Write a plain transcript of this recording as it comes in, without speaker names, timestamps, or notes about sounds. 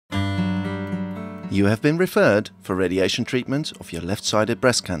You have been referred for radiation treatment of your left-sided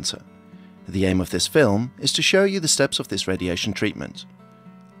breast cancer. The aim of this film is to show you the steps of this radiation treatment.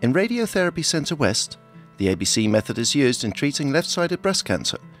 In Radiotherapy Center West, the ABC method is used in treating left-sided breast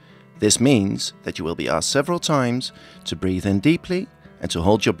cancer. This means that you will be asked several times to breathe in deeply and to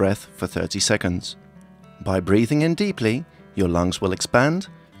hold your breath for 30 seconds. By breathing in deeply, your lungs will expand,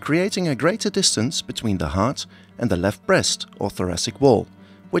 creating a greater distance between the heart and the left breast or thoracic wall,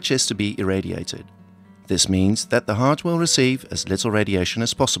 which is to be irradiated. This means that the heart will receive as little radiation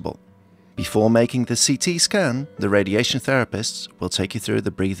as possible. Before making the CT scan, the radiation therapists will take you through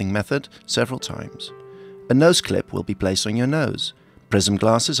the breathing method several times. A nose clip will be placed on your nose. Prism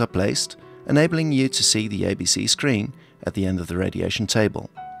glasses are placed, enabling you to see the ABC screen at the end of the radiation table.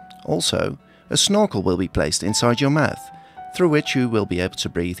 Also, a snorkel will be placed inside your mouth, through which you will be able to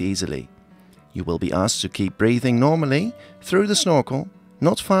breathe easily. You will be asked to keep breathing normally through the snorkel,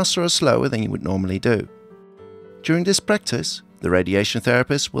 not faster or slower than you would normally do. During this practice, the radiation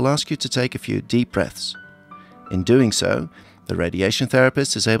therapist will ask you to take a few deep breaths. In doing so, the radiation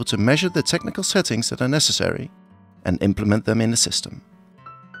therapist is able to measure the technical settings that are necessary and implement them in the system.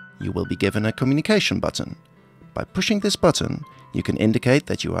 You will be given a communication button. By pushing this button, you can indicate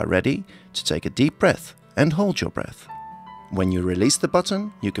that you are ready to take a deep breath and hold your breath. When you release the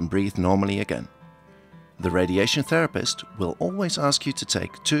button, you can breathe normally again. The radiation therapist will always ask you to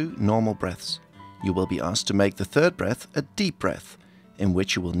take 2 normal breaths. You will be asked to make the third breath a deep breath, in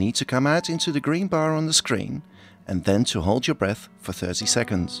which you will need to come out into the green bar on the screen and then to hold your breath for 30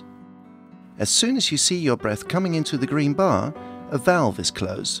 seconds. As soon as you see your breath coming into the green bar, a valve is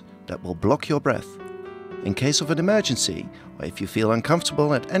closed that will block your breath. In case of an emergency, or if you feel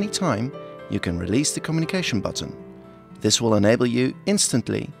uncomfortable at any time, you can release the communication button. This will enable you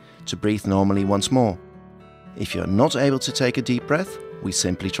instantly to breathe normally once more. If you're not able to take a deep breath, we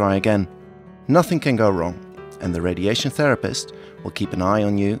simply try again. Nothing can go wrong, and the radiation therapist will keep an eye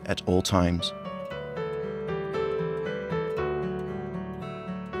on you at all times.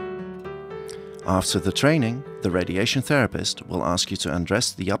 After the training, the radiation therapist will ask you to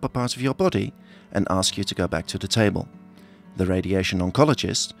undress the upper part of your body and ask you to go back to the table. The radiation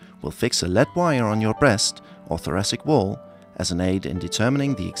oncologist will fix a lead wire on your breast or thoracic wall as an aid in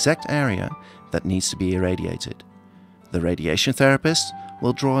determining the exact area that needs to be irradiated. The radiation therapist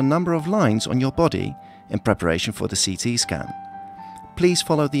will draw a number of lines on your body in preparation for the CT scan. Please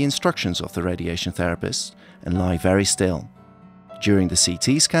follow the instructions of the radiation therapist and lie very still. During the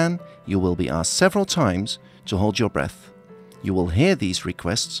CT scan, you will be asked several times to hold your breath. You will hear these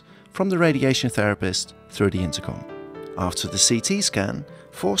requests from the radiation therapist through the intercom. After the CT scan,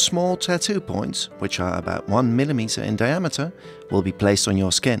 4 small tattoo points, which are about 1 millimeter in diameter, will be placed on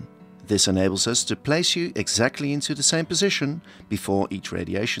your skin. This enables us to place you exactly into the same position before each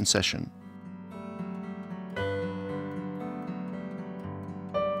radiation session.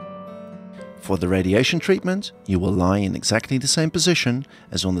 For the radiation treatment, you will lie in exactly the same position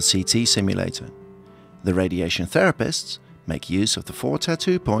as on the CT simulator. The radiation therapists make use of the 4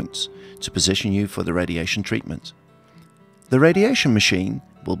 tattoo points to position you for the radiation treatment. The radiation machine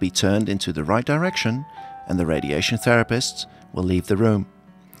will be turned into the right direction and the radiation therapists will leave the room.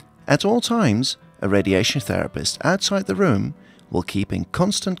 At all times, a radiation therapist outside the room will keep in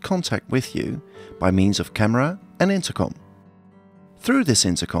constant contact with you by means of camera and intercom. Through this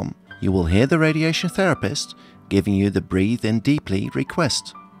intercom, you will hear the radiation therapist giving you the breathe in deeply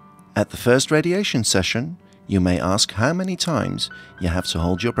request. At the first radiation session, you may ask how many times you have to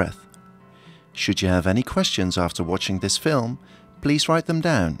hold your breath. Should you have any questions after watching this film, please write them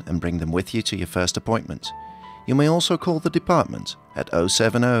down and bring them with you to your first appointment. You may also call the department at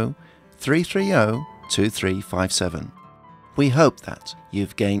 070 330 2357. We hope that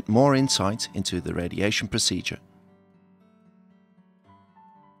you've gained more insight into the radiation procedure.